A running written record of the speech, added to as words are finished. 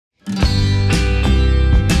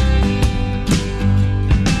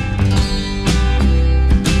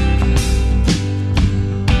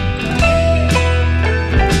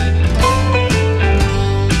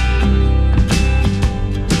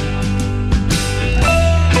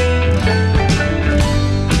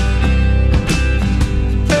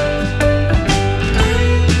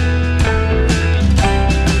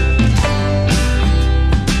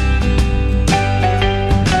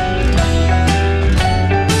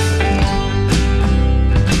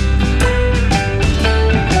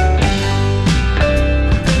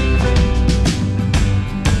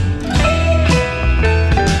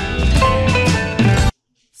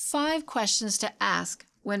questions to ask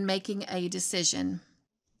when making a decision.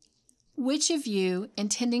 Which of you,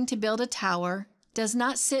 intending to build a tower, does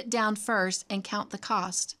not sit down first and count the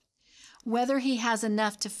cost, whether he has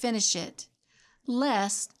enough to finish it,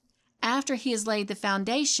 lest, after he has laid the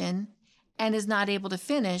foundation and is not able to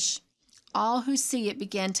finish, all who see it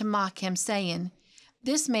begin to mock him, saying,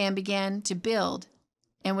 "This man began to build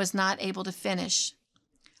and was not able to finish."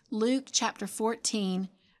 Luke chapter 14,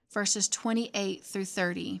 verses 28 through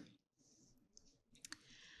 30.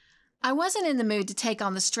 I wasn't in the mood to take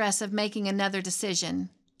on the stress of making another decision.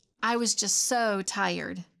 I was just so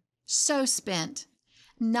tired, so spent,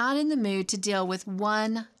 not in the mood to deal with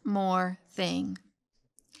one more thing.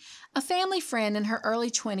 A family friend in her early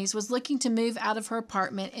 20s was looking to move out of her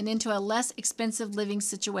apartment and into a less expensive living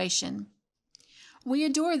situation. We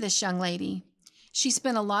adore this young lady. She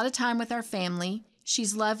spent a lot of time with our family.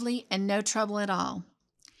 She's lovely and no trouble at all.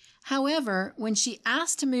 However, when she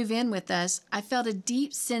asked to move in with us, I felt a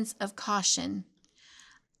deep sense of caution.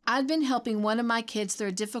 I'd been helping one of my kids through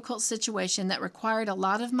a difficult situation that required a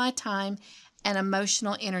lot of my time and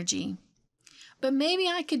emotional energy. But maybe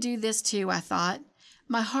I could do this too, I thought.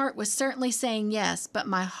 My heart was certainly saying yes, but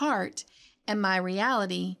my heart and my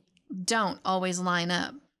reality don't always line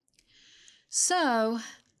up. So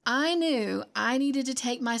I knew I needed to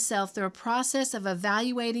take myself through a process of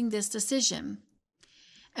evaluating this decision.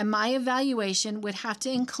 And my evaluation would have to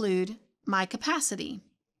include my capacity.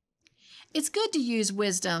 It's good to use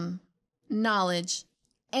wisdom, knowledge,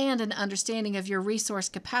 and an understanding of your resource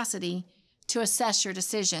capacity to assess your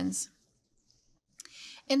decisions.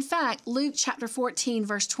 In fact, Luke chapter 14,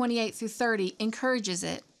 verse 28 through 30 encourages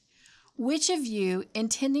it. Which of you,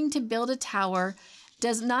 intending to build a tower,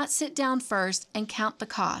 does not sit down first and count the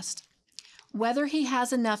cost, whether he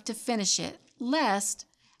has enough to finish it, lest,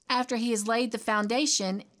 after he has laid the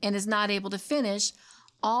foundation and is not able to finish,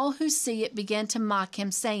 all who see it begin to mock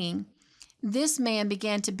him, saying, "This man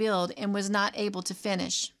began to build and was not able to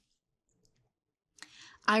finish."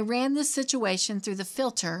 I ran this situation through the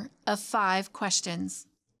filter of 5 questions.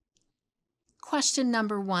 Question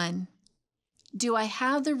number 1, do I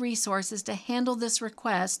have the resources to handle this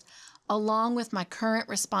request along with my current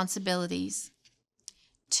responsibilities?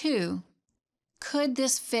 2, could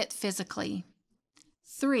this fit physically?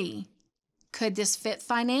 3, could this fit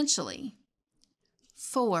financially?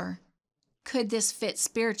 4, could this fit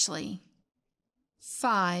spiritually?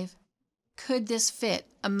 5, could this fit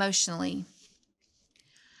emotionally?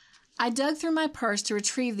 I dug through my purse to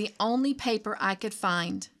retrieve the only paper I could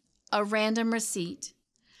find, a random receipt.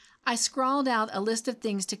 I scrawled out a list of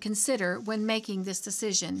things to consider when making this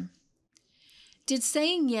decision. Did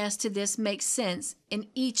saying yes to this make sense in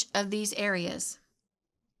each of these areas?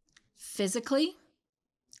 Physically,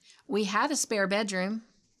 we had a spare bedroom.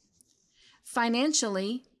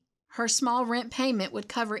 Financially, her small rent payment would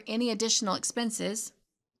cover any additional expenses.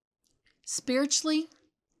 Spiritually,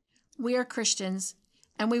 we are Christians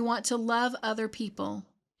and we want to love other people.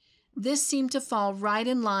 This seemed to fall right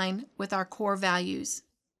in line with our core values.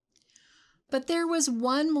 But there was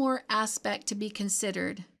one more aspect to be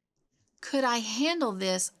considered. Could I handle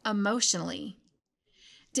this emotionally?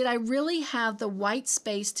 Did I really have the white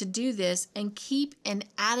space to do this and keep an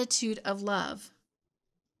attitude of love?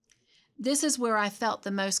 This is where I felt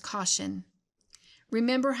the most caution.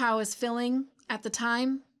 Remember how I was feeling at the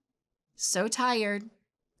time? So tired,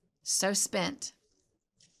 so spent.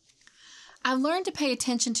 I've learned to pay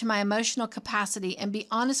attention to my emotional capacity and be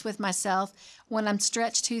honest with myself when I'm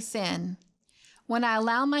stretched too thin. When I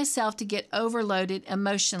allow myself to get overloaded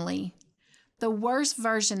emotionally, the worst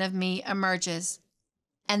version of me emerges,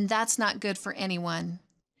 and that's not good for anyone.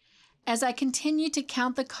 As I continue to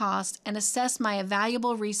count the cost and assess my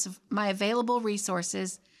available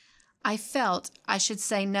resources, I felt I should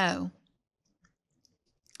say no.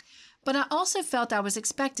 But I also felt I was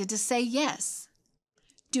expected to say yes.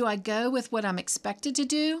 Do I go with what I'm expected to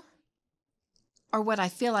do or what I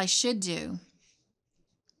feel I should do?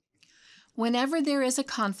 Whenever there is a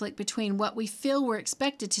conflict between what we feel we're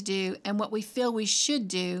expected to do and what we feel we should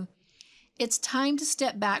do, it's time to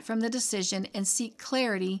step back from the decision and seek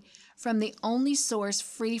clarity from the only source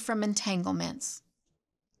free from entanglements,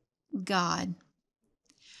 God.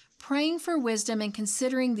 Praying for wisdom and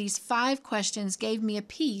considering these 5 questions gave me a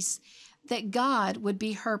peace that God would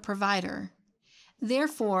be her provider.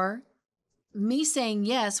 Therefore, me saying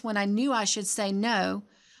yes when I knew I should say no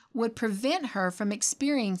would prevent her from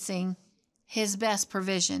experiencing His best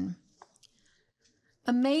provision.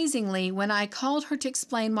 Amazingly, when I called her to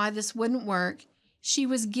explain why this wouldn't work, she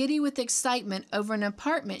was giddy with excitement over an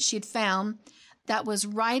apartment she'd found that was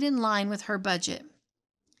right in line with her budget.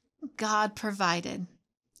 God provided.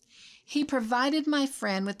 He provided my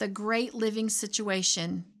friend with a great living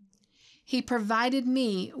situation. He provided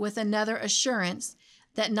me with another assurance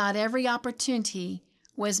that not every opportunity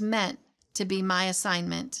was meant to be my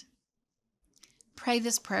assignment. Pray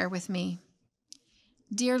this prayer with me.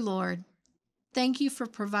 Dear Lord, thank you for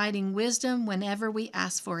providing wisdom whenever we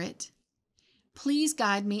ask for it. Please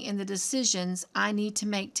guide me in the decisions I need to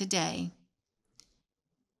make today.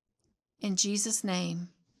 In Jesus' name,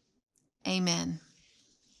 amen.